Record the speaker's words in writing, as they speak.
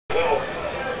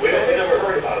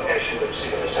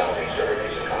SUMC in the Southeast Urban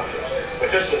Conference.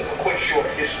 But just a quick short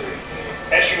history.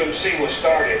 SUMC was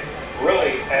started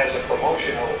really as a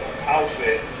promotional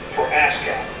outfit for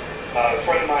ASCAP. A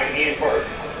friend of mine, Ian Burke,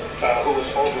 who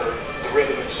was over the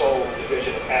Rhythm and Soul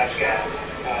division of ASCAP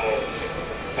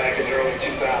back in the early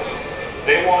 2000s,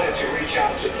 they wanted to reach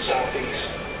out to the Southeast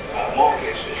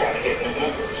markets to try to get new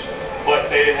members, but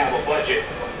they didn't have a budget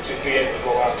to be able to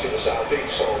go out to the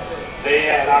Southeast. So they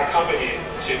had our company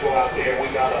to go out there. We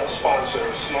got a sponsor,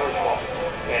 Smirnoff,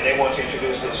 and they wanted to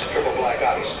introduce this Triple Black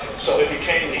Ice. So it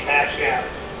became the ASCAP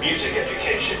Music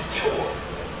Education Tour.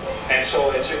 And so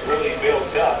as it really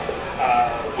built up,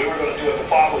 we were going to do it the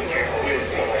following year, but we didn't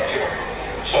feel like touring.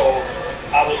 So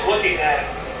I was looking at,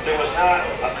 there was not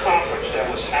a conference that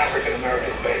was African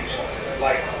American based,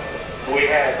 like we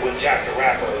had when Jack the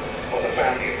Rapper or the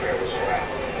Family Affair was around.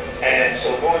 And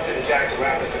so going to the Jack the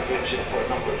Rapper convention for a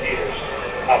number of years,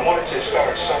 I wanted to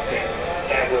start something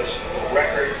that was a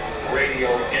record radio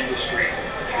industry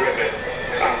driven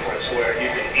conference where you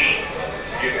can eat,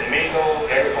 you can mingle,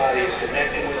 everybody is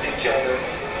connecting with each other,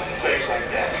 things like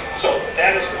that. So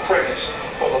that is the premise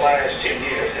for the last 10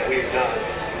 years that we've done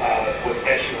with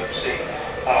SUMC.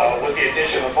 With the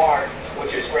addition of Mark,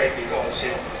 which is great because he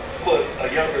put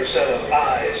a younger set of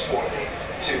eyes for me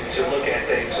to look at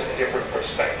things in a different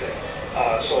perspective.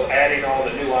 So adding all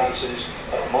the nuances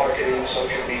of marketing,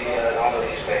 social media, and all of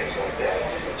these things like that.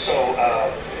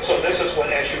 So this is what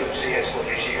SUMC is for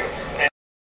this year.